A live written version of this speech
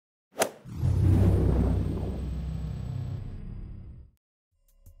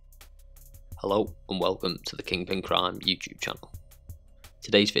Hello and welcome to the Kingpin Crime YouTube channel.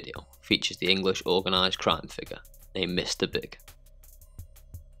 Today's video features the English organised crime figure named Mr. Big.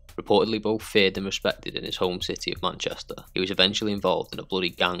 Reportedly both feared and respected in his home city of Manchester, he was eventually involved in a bloody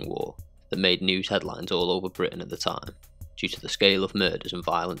gang war that made news headlines all over Britain at the time due to the scale of murders and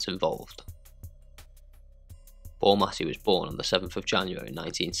violence involved. Paul Massey was born on the 7th of January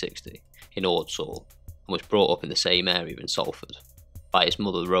 1960 in Ordsall and was brought up in the same area in Salford by his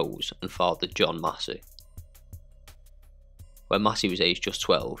mother Rose and father John Massey. When Massey was aged just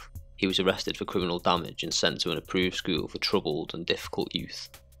 12, he was arrested for criminal damage and sent to an approved school for troubled and difficult youth.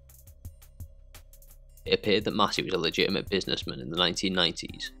 It appeared that Massey was a legitimate businessman in the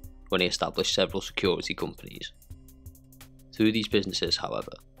 1990s when he established several security companies. Through these businesses,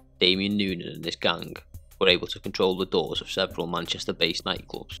 however, Damien Noonan and his gang were able to control the doors of several Manchester-based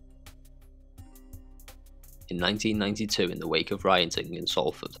nightclubs. In 1992, in the wake of rioting in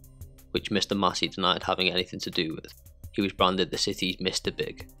Salford, which Mr. Massey denied having anything to do with, he was branded the city's Mr.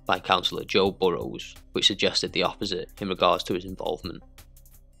 Big by Councillor Joe Burrows, which suggested the opposite in regards to his involvement.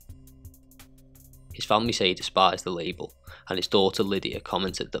 His family say he despised the label, and his daughter Lydia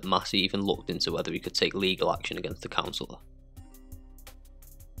commented that Massey even looked into whether he could take legal action against the councillor.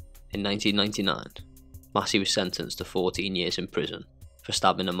 In 1999, Massey was sentenced to 14 years in prison for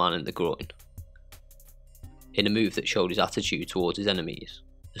stabbing a man in the groin. In a move that showed his attitude towards his enemies,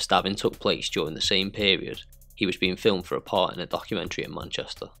 the stabbing took place during the same period he was being filmed for a part in a documentary in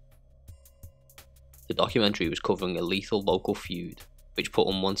Manchester. The documentary was covering a lethal local feud which put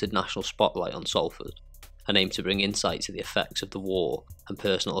unwanted national spotlight on Salford and aimed to bring insight to the effects of the war and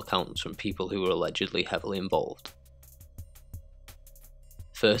personal accounts from people who were allegedly heavily involved.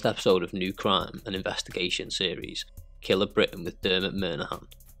 The first episode of New Crime, an investigation series, Killer Britain with Dermot Murnahan,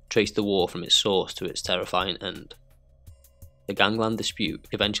 traced the war from its source to its terrifying end. The gangland dispute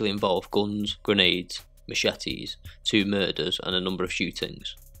eventually involved guns, grenades, machetes, 2 murders and a number of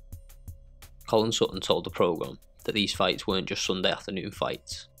shootings. Colin Sutton told the programme that these fights weren't just Sunday afternoon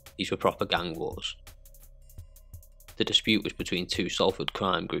fights, these were proper gang wars. The dispute was between 2 Salford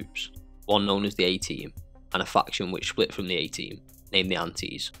crime groups, one known as the A-Team and a faction which split from the A-Team, named the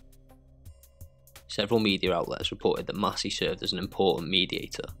Antis. Several media outlets reported that Massey served as an important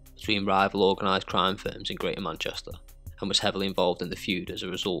mediator between rival organised crime firms in Greater Manchester and was heavily involved in the feud as a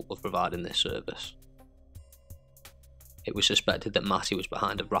result of providing this service. It was suspected that Massey was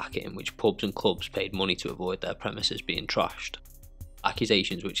behind a racket in which pubs and clubs paid money to avoid their premises being trashed,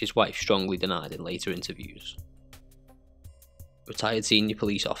 accusations which his wife strongly denied in later interviews. Retired senior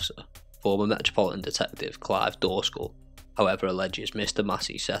police officer, former Metropolitan Detective Clive Dorskull, however alleges Mr.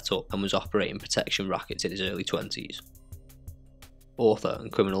 Massey set up and was operating protection rackets in his early 20s. Author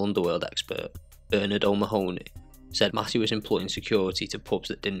and criminal underworld expert Bernard O'Mahony said Massey was employing security to pubs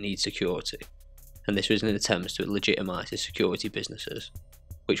that didn't need security, and this was in an attempt to legitimise his security businesses,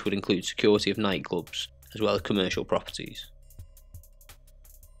 which would include security of nightclubs as well as commercial properties.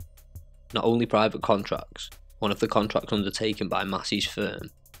 Not only private contracts, one of the contracts undertaken by Massey's firm,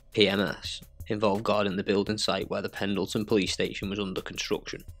 PMS, involved guarding the building site where the Pendleton police station was under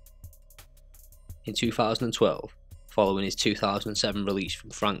construction. In 2012, following his 2007 release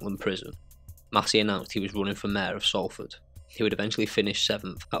from Franklin Prison, Massey announced he was running for mayor of Salford. He would eventually finish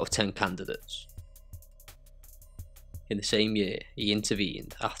 7th out of 10 candidates. In the same year, he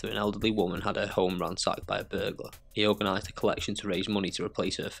intervened after an elderly woman had her home ransacked by a burglar. He organised a collection to raise money to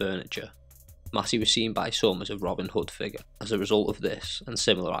replace her furniture. Massey was seen by some as a Robin Hood figure as a result of this and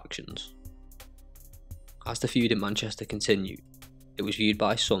similar actions. As the feud in Manchester continued, it was viewed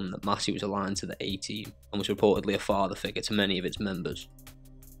by some that Massey was aligned to the A-Team and was reportedly a father figure to many of its members.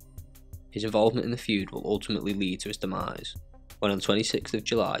 His involvement in the feud will ultimately lead to his demise, when on 26th of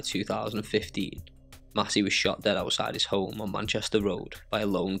July 2015, Massey was shot dead outside his home on Manchester Road by a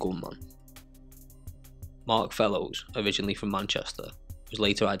lone gunman. Mark Fellows, originally from Manchester, was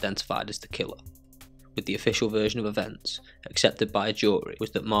later identified as the killer, with the official version of events, accepted by a jury,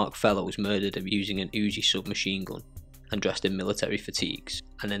 was that Mark Fellows murdered him using an Uzi submachine gun and dressed in military fatigues,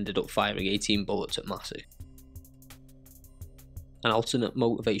 and ended up firing 18 bullets at Massey. An alternate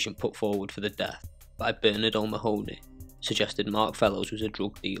motivation put forward for the death by Bernard O'Mahony suggested Mark Fellows was a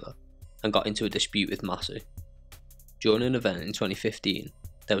drug dealer and got into a dispute with Massey. During an event in 2015,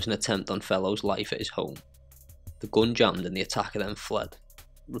 there was an attempt on Fellows' life at his home. The gun jammed and the attacker then fled,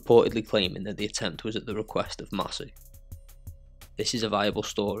 reportedly claiming that the attempt was at the request of Massey. This is a viable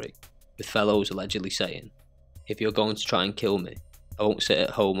story, with Fellows allegedly saying, "If you're going to try and kill me, I won't sit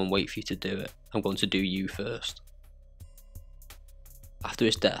at home and wait for you to do it, I'm going to do you first." After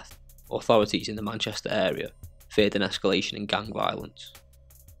his death, authorities in the Manchester area feared an escalation in gang violence.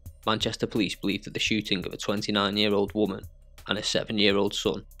 Manchester police believe that the shooting of a 29-year-old woman and a 7-year-old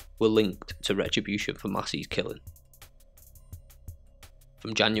son were linked to retribution for Massey's killing.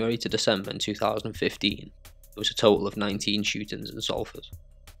 From January to December in 2015, there was a total of 19 shootings in Salford.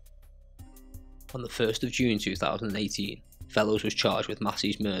 On the 1st of June 2018, Fellows was charged with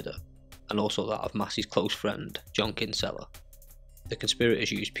Massey's murder, and also that of Massey's close friend, John Kinsella. The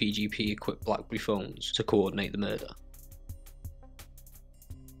conspirators used PGP-equipped BlackBerry phones to coordinate the murder.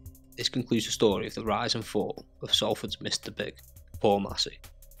 This concludes the story of the rise and fall of Salford's Mr. Big, Paul Massey.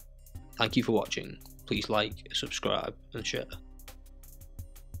 Thank you for watching. Please like, subscribe and share.